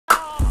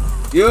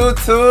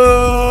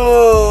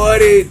YouTube,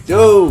 what it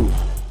do?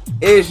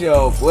 It's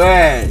your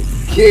boy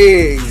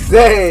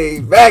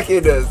KingZayyy back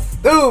in the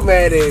stew,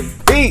 man,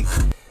 and beat.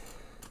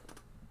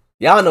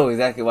 Y'all know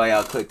exactly why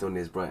y'all clicked on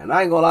this, bro. And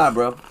I ain't gonna lie,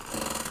 bro.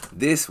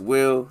 This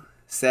will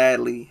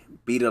sadly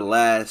be the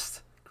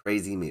last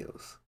Crazy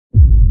Meals.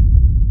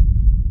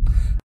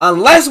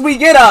 Unless we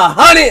get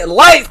 100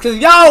 likes, cause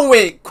y'all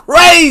went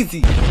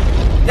crazy.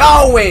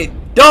 Y'all went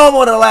dumb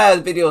on the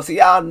last video. So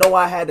y'all know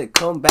I had to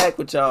come back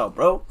with y'all,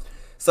 bro.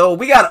 So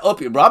we gotta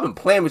up it, bro. I've been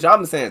playing with y'all. I've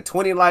been saying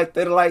 20 likes,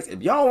 30 likes.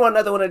 If y'all want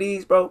another one of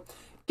these, bro,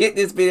 get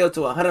this video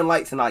to 100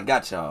 likes and I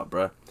got y'all,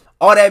 bro.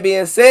 All that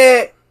being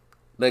said,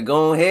 let's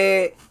go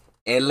ahead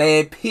and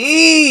let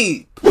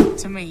peep.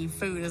 To me,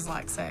 food is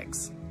like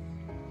sex.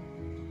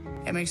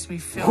 It makes me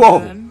feel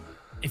good.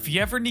 If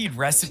you ever need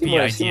recipe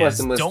ideas,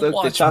 don't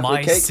watch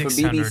my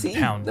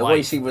 600-pound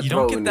life. You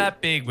don't get that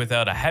big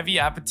without a heavy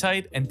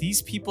appetite, and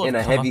these people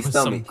have come up with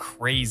some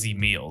crazy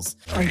meals.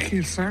 I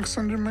keep snacks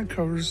under my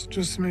covers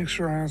just to make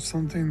sure I have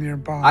something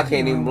nearby. I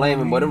can't even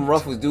blame him, but them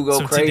ruffles do go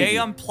crazy. So today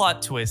on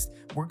Plot Twist,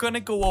 we're gonna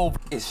go over...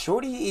 Is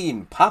Shorty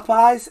eating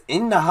Popeyes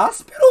in the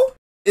hospital?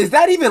 Is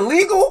that even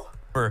legal?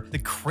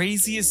 The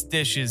craziest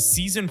dishes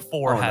season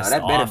 4 has that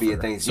to better offer. Be a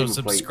Thanksgiving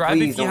So subscribe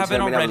plate. if you haven't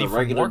already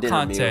for more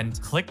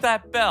content. Click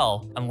that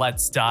bell and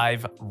let's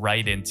dive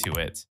right into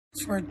it.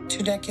 For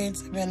 2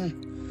 decades, I've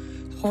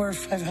been over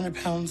 500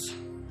 pounds.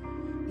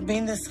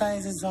 Being this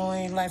size is the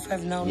only life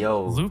I've known.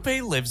 Yo, Lupe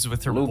lives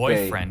with her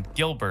boyfriend,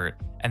 Gilbert,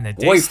 and the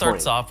day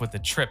starts off with a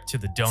trip to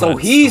the donut store. So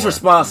he's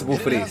responsible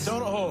for this.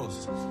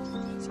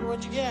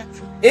 What'd you get?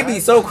 It'd be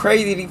so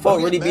crazy if these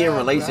folk really be in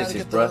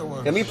relationships,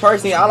 bro. And me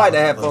personally, I like to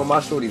have fun with my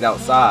shorties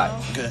outside.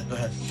 Okay, go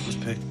ahead. Let's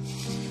pick.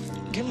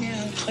 Give me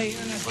a plate.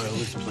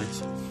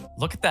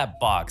 Look at that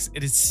box.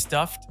 It is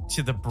stuffed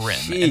to the brim.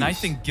 And I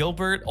think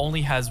Gilbert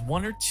only has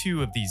 1 or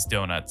 2 of these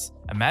donuts.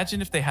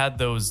 Imagine if they had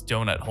those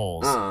donut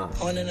holes.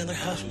 On another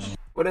house.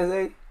 What is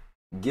it?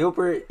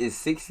 Gilbert is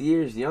 6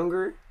 years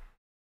younger.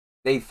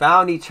 They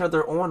found each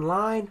other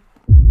online.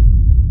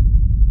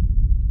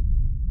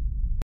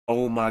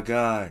 Oh my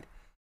God.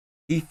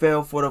 He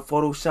fell for the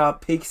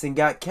Photoshop pics and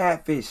got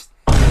catfished.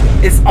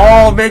 It's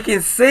all making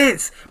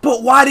sense.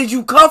 But why did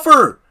you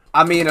cover?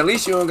 I mean, at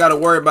least you don't gotta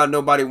worry about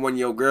nobody wanting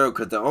your girl,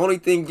 because the only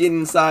thing getting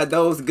inside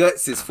those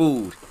guts is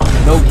food.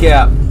 No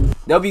cap.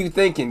 What you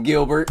thinking,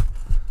 Gilbert?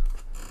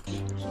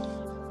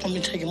 I'll be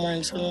taking more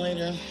insulin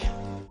later.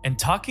 And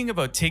talking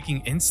about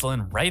taking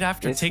insulin right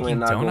after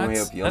taking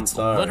donuts, that's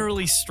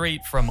literally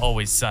straight from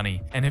Always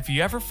Sunny. And if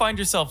you ever find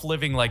yourself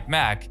living like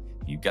Mac,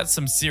 you've got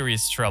some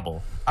serious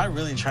trouble. I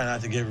really try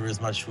not to give her as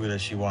much food as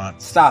she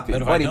wants. Stop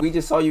it, buddy. We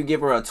just saw you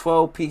give her a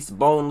 12-piece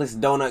boneless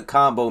donut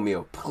combo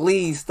meal.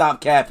 Please stop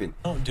capping.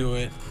 Don't do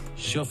it.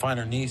 She'll find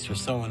her niece or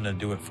someone to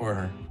do it for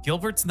her.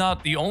 Gilbert's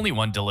not the only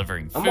one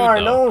delivering food,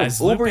 though. As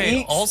Uber Lupe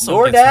Eats,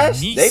 also DoorDash, gets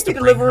her niece they be to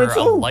bring delivering her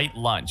too. a light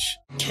lunch.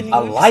 A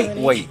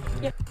lightweight.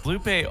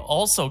 Lupe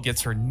also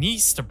gets her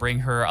niece to bring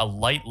her a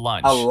light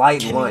lunch. A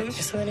light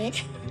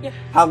lunch.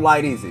 How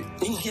light is it?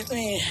 You can get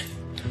me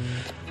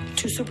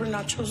 2 super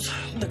nachos,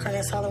 the carne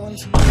asada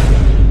ones,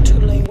 2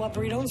 lengua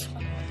burritos,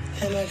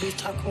 and a beef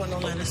taco and no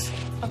lettuce.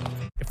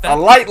 A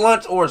light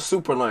lunch or a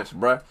super lunch,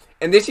 bruh.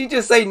 And did she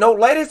just say no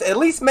lettuce? At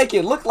least make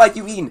it look like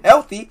you eating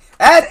healthy.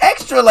 Add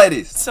extra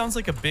lettuce. Sounds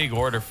like a big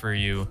order for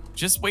you.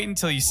 Just wait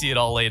until you see it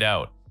all laid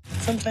out.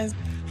 Sometimes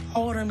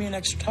I'll order me an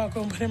extra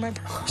taco and put it in my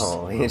purse.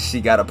 Oh, and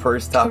she got a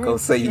purse taco,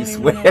 so you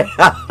swear.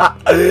 I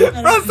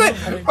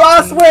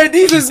swear,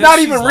 these is not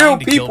even real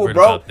people,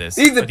 bro.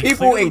 These are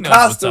people in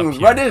costumes,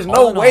 bro. There's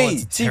no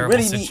way she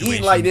really be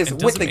eating like this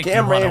with the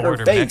camera in her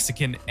face.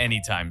 Mexican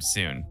anytime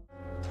soon.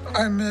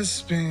 I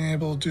miss being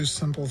able to do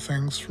simple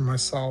things for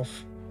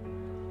myself.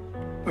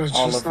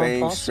 Hall of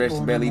Fame stretch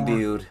belly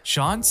build.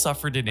 Sean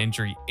suffered an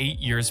injury 8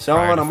 years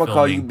prior to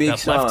filming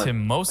that left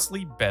him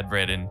mostly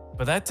bedridden,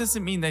 but that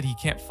doesn't mean that he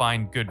can't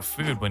find good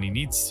food when he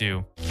needs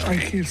to. I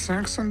keep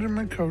snacks under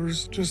my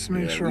covers just to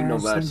make sure I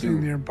have something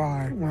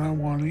nearby when I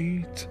want to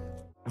eat.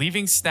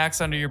 Leaving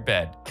snacks under your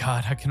bed.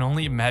 God, I can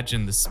only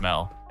imagine the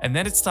smell. And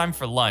then it's time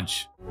for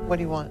lunch. What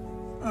do you want?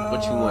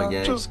 What you want,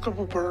 gang? Just a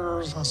couple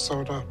burgers and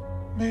soda.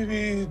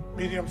 Maybe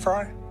medium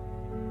fry.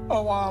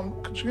 Oh,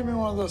 could you give me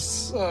one of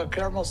those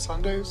caramel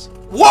sundaes?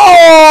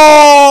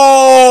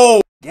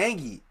 Whoa!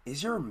 Gangy,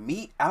 is your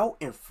meat out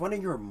in front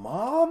of your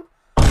mom?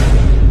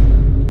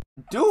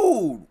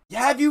 Dude,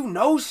 have you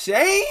no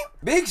shame?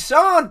 Big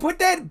Sean, put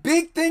that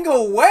big thing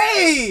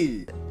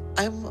away!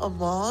 I'm a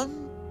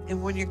mom,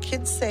 and when your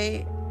kids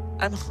say,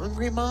 I'm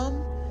hungry,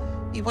 mom,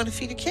 you want to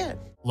feed a kid.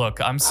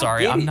 Look, I'm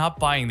sorry, I'm not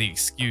buying the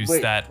excuse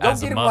that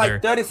as a mother,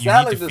 you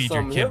need to feed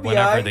your kid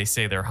whenever they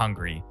say they're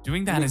hungry.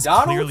 Doing that is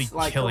clearly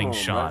killing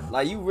Sean.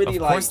 Of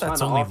course,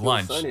 that's only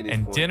lunch,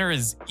 and dinner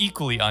is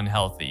equally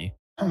unhealthy.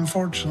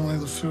 Unfortunately,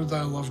 the food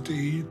that I love to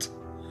eat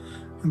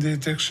and the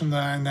addiction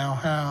that I now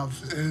have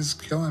is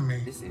killing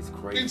me. This is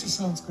crazy. Pizza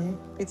sounds good.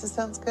 Pizza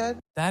sounds good?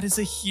 That is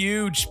a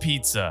huge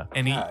pizza,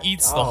 and he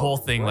eats the whole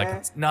thing like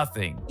it's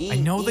nothing. I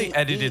know they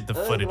edited the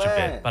footage a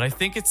bit, but I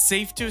think it's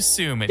safe to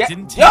assume it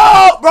didn't take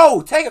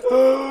bro, take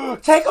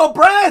a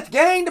breath,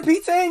 gang. The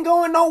pizza ain't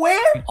going nowhere.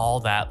 All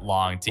that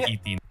long to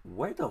eat the.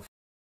 Where the f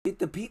did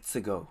the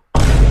pizza go?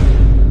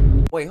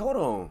 Wait, hold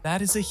on.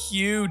 That is a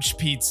huge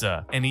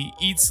pizza, and he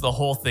eats the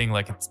whole thing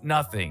like it's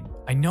nothing.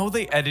 I know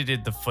they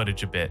edited the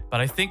footage a bit,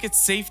 but I think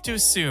it's safe to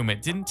assume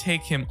it didn't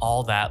take him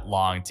all that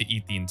long to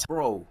eat the entire.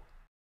 Bro.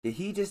 Did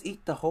he just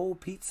eat the whole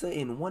pizza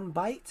in one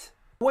bite?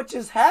 What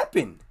just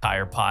happened?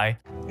 Entire pie.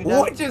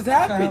 What just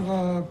happened? Can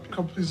I have a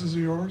couple pieces of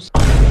yours?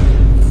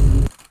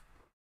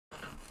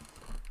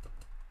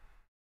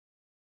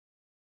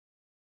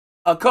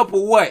 A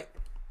couple what?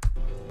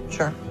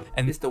 Sure.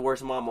 And it's the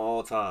worst mom of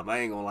all time. I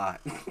ain't gonna lie.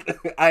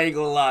 I ain't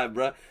gonna lie,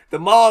 bro. The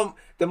mom,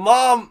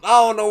 I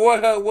don't know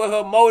what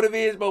her motive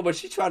is, bro, but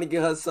she trying to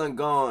get her son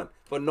gone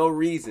for no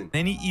reason.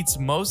 Then he eats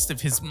most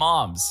of his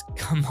mom's.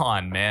 Come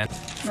on, man.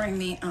 Bring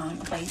me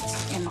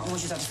plates and my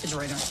oranges out of the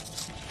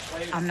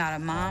refrigerator. I'm not a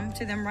mom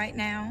to them right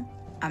now.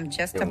 I'm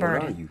just a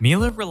burden.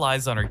 Mila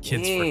relies on her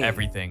kids for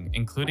everything,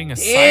 including a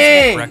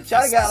sizable breakfast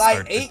Shawty got like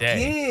to start 8 the day.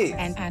 kids.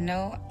 And I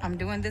know I'm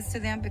doing this to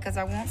them because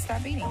I won't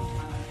stop eating.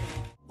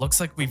 Looks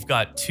like we've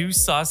got 2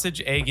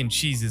 sausage, egg, and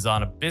cheeses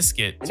on a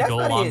biscuit to go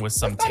along with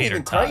some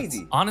tater tots.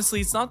 Honestly,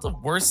 it's not the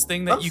worst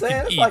thing that you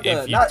can eat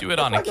if you do it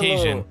on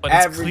occasion, but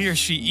it's clear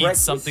she eats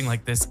something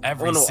like this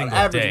every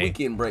single day.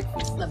 Weekend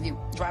breakfast. Love you.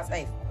 Drive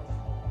safe.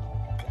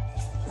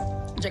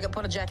 Jacob,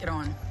 put a jacket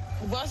on.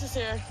 Bus is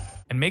here.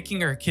 And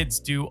making her kids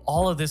do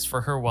all of this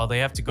for her while they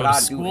have to go to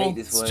school,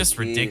 it's just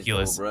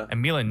ridiculous.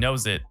 And Mila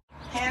knows it.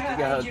 She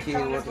got her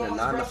kid working a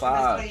 9 to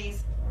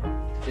 5.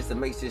 Just to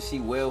make sure she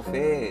well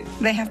fed.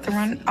 They have to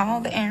run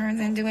all the errands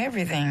and do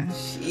everything.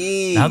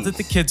 Jeez. Now that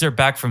the kids are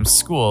back from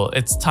school,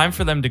 it's time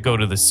for them to go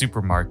to the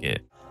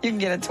supermarket. You can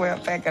get a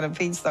 12-pack of the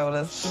peach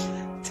sodas.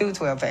 2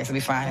 12-packs will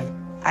be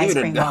fine. Ice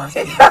cream bars.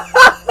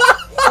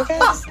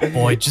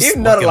 Boy, just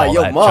even look at like, all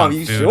yo, that mom, junk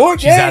you food. sure,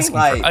 She's asking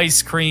for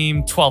ice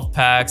cream, 12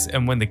 packs,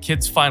 and when the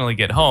kids finally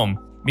get home,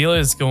 Mila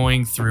is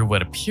going through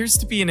what appears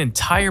to be an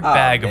entire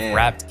bag of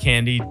wrapped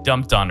candy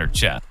dumped on her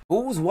chest.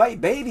 Whose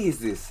white baby is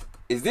this?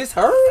 Is this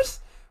hers?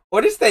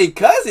 Or this they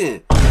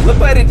cousin? Look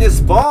like it just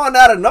spawned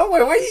out of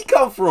nowhere. Where he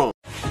come from?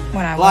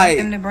 When I want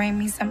them to bring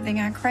me something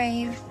I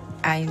crave,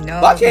 I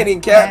know. I can't even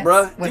cap,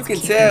 bro. You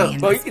can tell,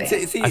 bro. You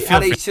can see how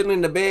they chilling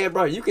in the bed,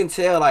 bro. You can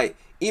tell, like,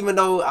 even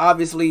though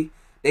obviously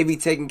they be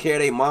taking care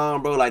of their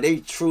mom, bro, like they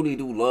truly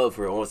do love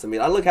her on some.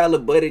 I look how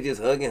little buddy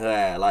just hugging her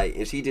ass, like,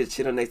 and she just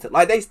chilling next to,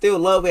 like, they still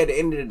love her at the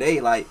end of the day.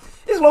 Like,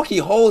 it's low-key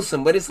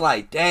wholesome, but it's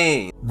like,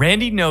 dang.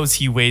 Randy knows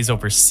he weighs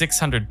over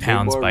 600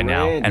 pounds by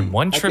now, and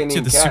one trip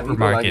to the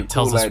supermarket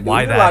tells us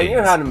why that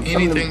is.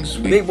 Anything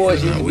sweet. Big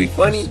boys used to be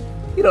funny.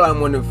 You know, I'm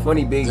one of the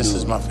funny big dudes.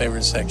 This is my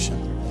favorite section.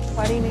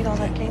 Why do you need all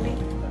that candy?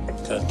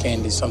 Because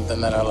candy's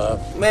something that I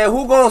love. Man,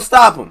 who gonna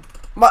stop him?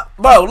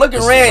 Bro, look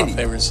at Randy. This is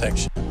my favorite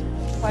section.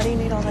 Why do you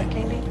need all that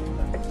candy?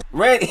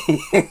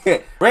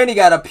 Randy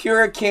got a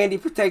pure candy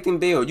protecting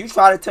build. You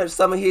try to touch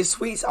some of his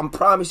sweets, I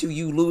promise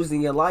you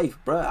losing your life,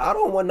 bruh. I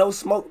don't want no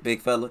smoke, big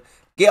fella.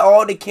 Get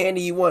all the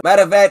candy you want.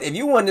 Matter of fact, if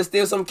you wanted to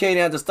steal some candy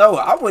at the store,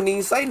 I wouldn't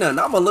even say nothing.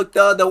 I'm gonna look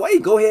the other way.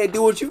 Go ahead and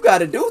do what you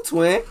gotta do,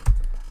 twin.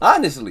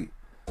 Honestly.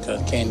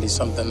 Because candy's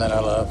something that I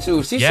love.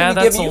 Shoot, she yeah, should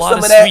be that's giving a you lot some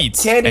of of that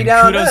sweets. candy And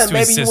down kudos there. to Maybe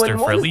his you sister wouldn't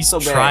for at want it least so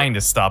bad. trying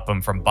to stop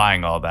him from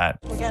buying all that.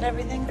 We got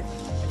everything?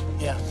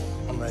 Yeah,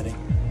 I'm ready.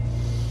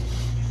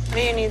 What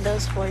do you need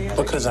those for? You?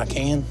 Because I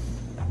can.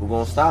 We're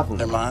gonna stop him.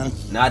 They're mine.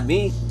 Not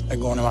me. They're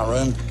going in my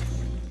room.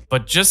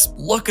 But just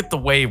look at the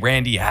way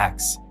Randy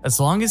acts. As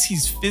long as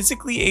he's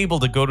physically able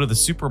to go to the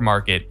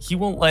supermarket, he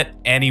won't let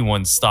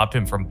anyone stop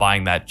him from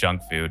buying that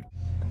junk food.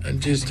 I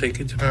just take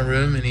it to my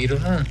room and eat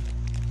alone.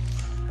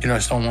 You know, I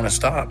just don't want to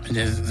stop. And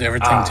just,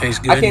 everything tastes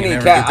good. I can't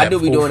even cap. I do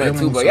be doing that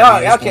too, but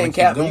y'all can't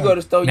cap. When you go to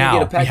the store, you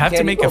get a pack of candy. Now, we have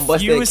to make a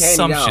few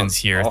assumptions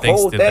here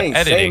thanks to the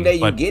editing,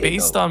 but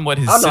based on what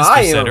his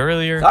sister said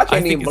earlier, I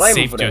think it's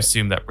safe to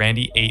assume that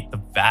Randy ate the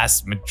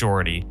vast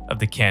majority of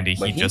the candy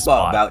he just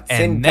bought,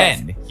 and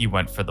then he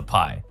went for the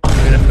pie.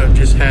 And if I've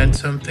just had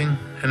something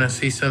and I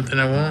see something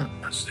I want,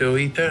 I'll still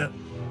eat that.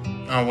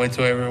 I'll wait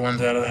till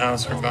everyone's out of the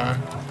house or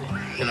gone,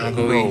 and I'll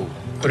go eat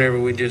whatever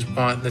we just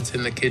bought that's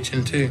in the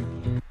kitchen too.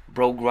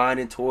 Bro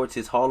grinding towards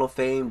his Hall of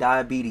Fame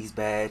diabetes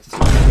badge.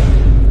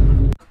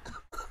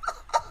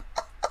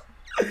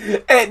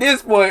 At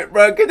this point,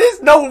 bro, cause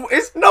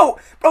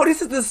bro,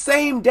 this is the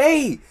same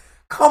day.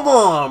 Come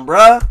on,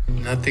 bro.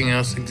 Nothing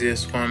else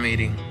exists while I'm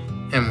eating.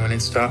 And when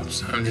it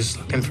stops, I'm just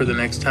looking for the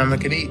next time I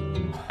can eat.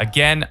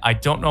 Again, I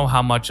don't know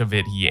how much of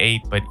it he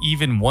ate, but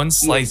even one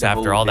slice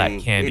after all that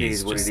candy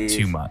is just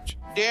too much.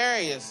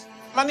 Darius,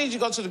 I need you to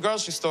go to the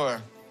grocery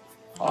store.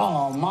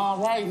 Oh,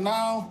 Mom, right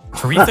now?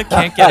 Taretha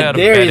can't get out of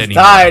bed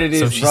anymore,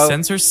 so she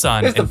sends her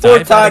son and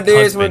diabetic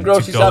husband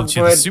to go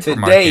to the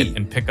supermarket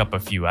and pick up a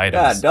few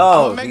items.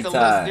 God, dog, he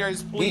tired.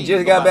 He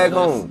just got back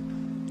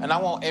home. And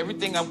I want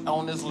everything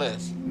on this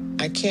list.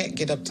 I can't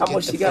get up to how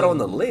much she got on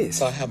the list?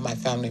 So I have my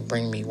family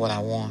bring me what I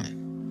want.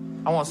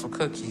 I want some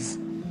cookies.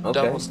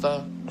 double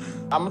stuff.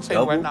 I'm gonna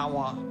tell you right now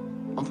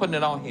one. I'm putting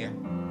it on here.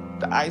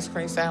 The ice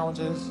cream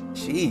sandwiches,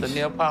 the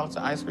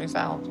Neapolitan ice cream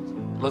sandwiches,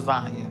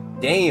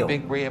 lasagna. Damn.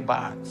 Big red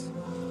box.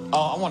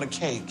 Oh, I want a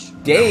cake.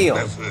 Damn.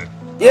 That's it.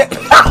 Yeah.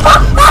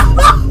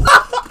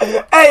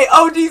 Hey,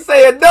 OG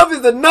say enough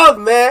is enough,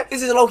 man.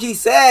 This is low-key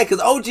sad because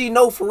OG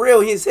know for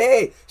real his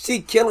head.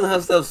 She killing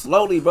herself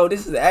slowly, bro.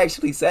 This is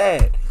actually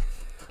sad.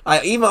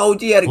 Like, even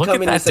OG had to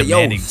come in and say,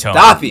 yo,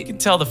 stop it. You can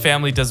tell the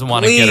family doesn't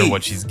want to get her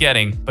what she's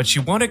getting, but she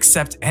won't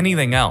accept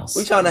anything else.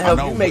 We trying to help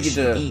you make it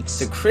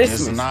to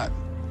Christmas. It's not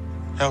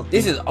healthy,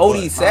 this is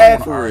OD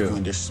sad for real.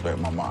 And disrespect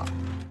my mom.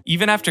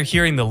 Even after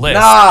hearing the list.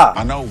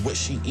 I know what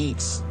she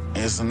eats.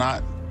 It's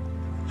not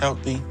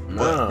healthy,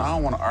 but I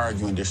don't want to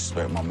argue and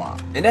disrespect my mom.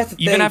 And that's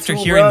the even thing after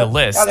too, hearing bro. the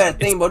list, y'all gotta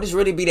think, bro. This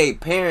really be their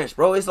parents,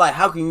 bro. It's like,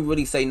 how can you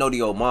really say no to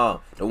your mom,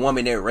 the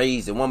woman that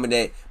raised, the woman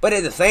that? But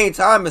at the same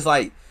time, it's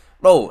like,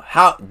 bro,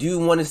 how do you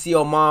want to see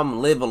your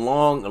mom live a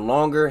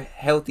longer,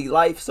 healthy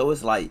life? So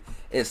it's like,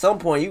 at some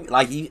point, you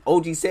like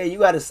OG said, you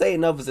gotta say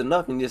enough is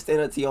enough and just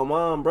stand up to your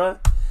mom, bro.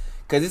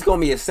 Cause it's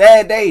gonna be a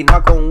sad day,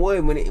 knock on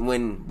wood,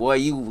 when boy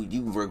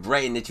you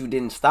regretting that you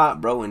didn't stop,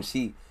 bro, and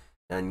she.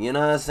 And you know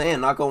what I'm saying?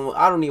 Knock on,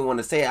 I don't even want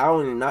to say it.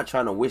 I'm not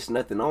trying to wish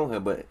nothing on her,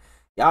 but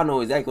y'all know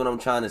exactly what I'm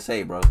trying to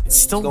say, bro. It's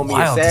still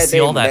wild to see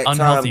all that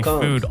unhealthy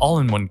food all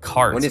in one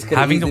cart.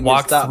 Having to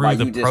walk through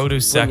the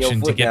produce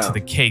section to get to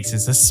the cakes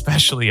is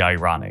especially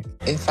ironic.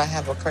 If I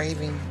have a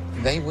craving,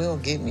 they will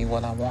give me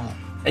what I want.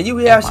 And you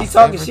hear how she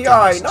talking, she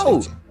already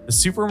knows. The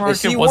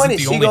supermarket wasn't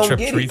the only trip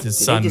Teresa's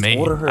son made,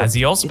 as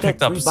he also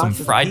picked up some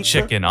fried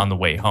chicken on the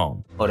way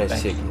home. Oh,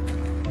 that's chicken.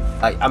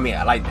 I mean,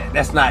 I like that.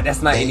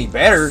 That's not any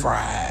better.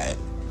 Fried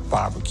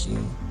barbecue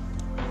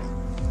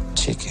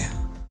chicken.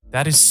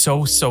 That is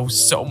so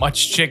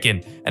much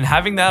chicken. And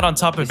having that on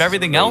top of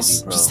everything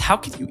else, just how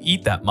can you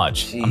eat that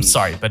much? I'm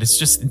sorry, but it's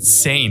just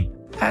insane.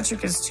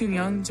 Patrick is too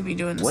young to be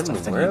doing the stuff that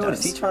he does. What in the world?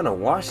 Is he trying to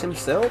wash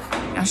himself?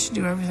 I should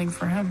do everything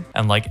for him.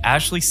 And like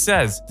Ashley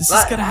says, this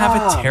is gonna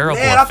have a terrible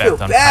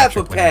effect on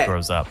Patrick when he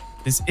grows up.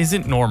 This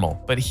isn't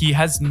normal, but he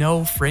has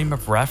no frame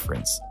of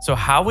reference. So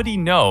how would he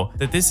know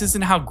that this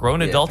isn't how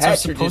grown adults are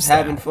supposed to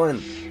having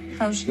fun.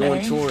 How's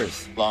doing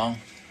chores. Long.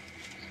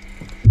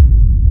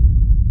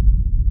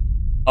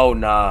 Oh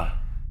nah,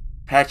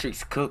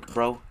 Patrick's cooked,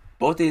 bro.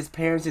 Both of his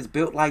parents is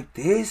built like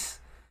this.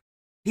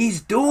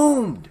 He's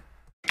doomed.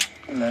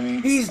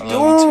 He's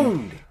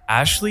doomed.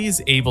 Ashley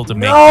is able to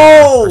make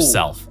dinner for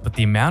herself, but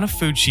the amount of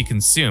food she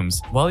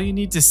consumes, well, you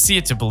need to see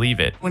it to believe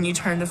it. When you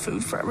turn to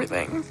food for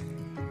everything,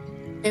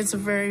 it's a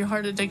very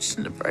hard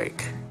addiction to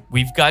break.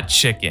 We've got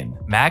chicken,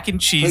 mac and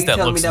cheese that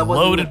looks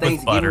loaded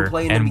with butter,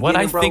 and what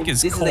I think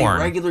is corn.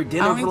 A regular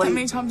dinner I don't eat plate? that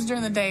many times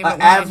during the day, but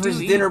an average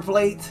dinner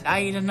plate?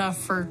 I eat enough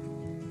for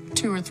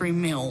 2 or 3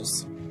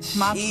 meals.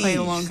 My plate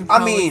alone could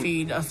probably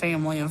feed a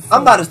family of 4.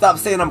 I'm about to stop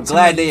saying I'm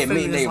glad they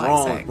admit they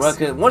wrong, bro.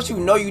 Because once you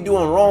know you're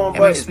doing wrong,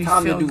 bro, it's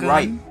time to do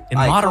right. In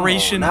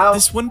moderation,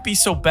 this wouldn't be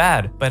so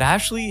bad, but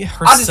Ashley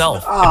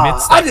herself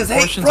admits that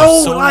portions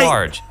are so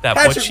large that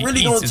what she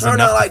really eats is turn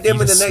enough out like to them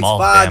feed in a the next small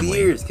 5 family.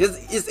 years,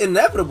 because it's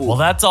inevitable. Well,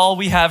 that's all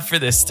we have for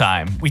this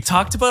time. We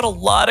talked about a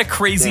lot of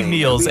crazy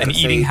meals and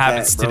eating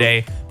habits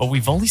today, but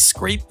we've only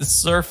scraped the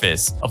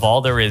surface of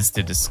all there is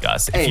to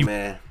discuss. Hey,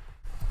 man,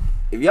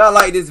 if y'all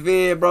like this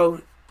vid,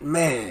 bro,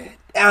 man,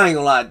 I ain't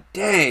gonna lie,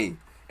 dang,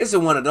 this is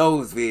one of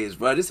those vids,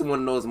 bro. This is one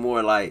of those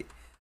more like,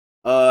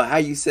 how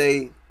you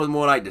say,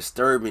 more like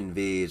disturbing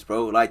vids,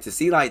 bro. Like to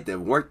see like the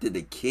work that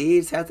the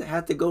kids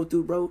have to go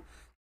through, bro.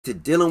 To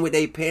dealing with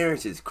their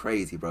parents is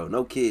crazy, bro.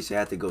 No kid should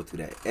have to go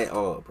through that at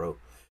all, bro.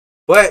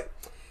 But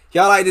if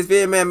y'all like this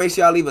vid, man, make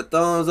sure y'all leave a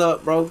thumbs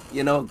up, bro.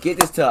 You know, get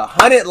this to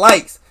 100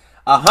 likes.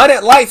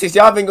 100 likes since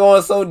y'all been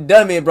going so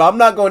dummy, bro. I'm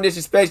not gonna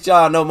disrespect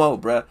y'all no more,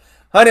 bro.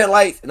 100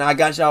 likes, and I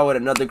got y'all with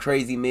another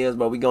crazy meals,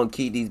 but we gonna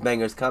keep these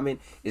bangers coming.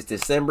 It's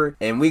December,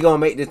 and we gonna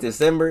make this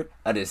December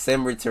a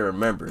December to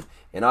remember.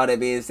 And all that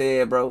being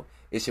said, bro,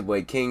 it's your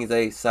boy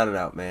KingZayyy signing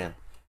out, man.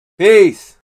 Peace.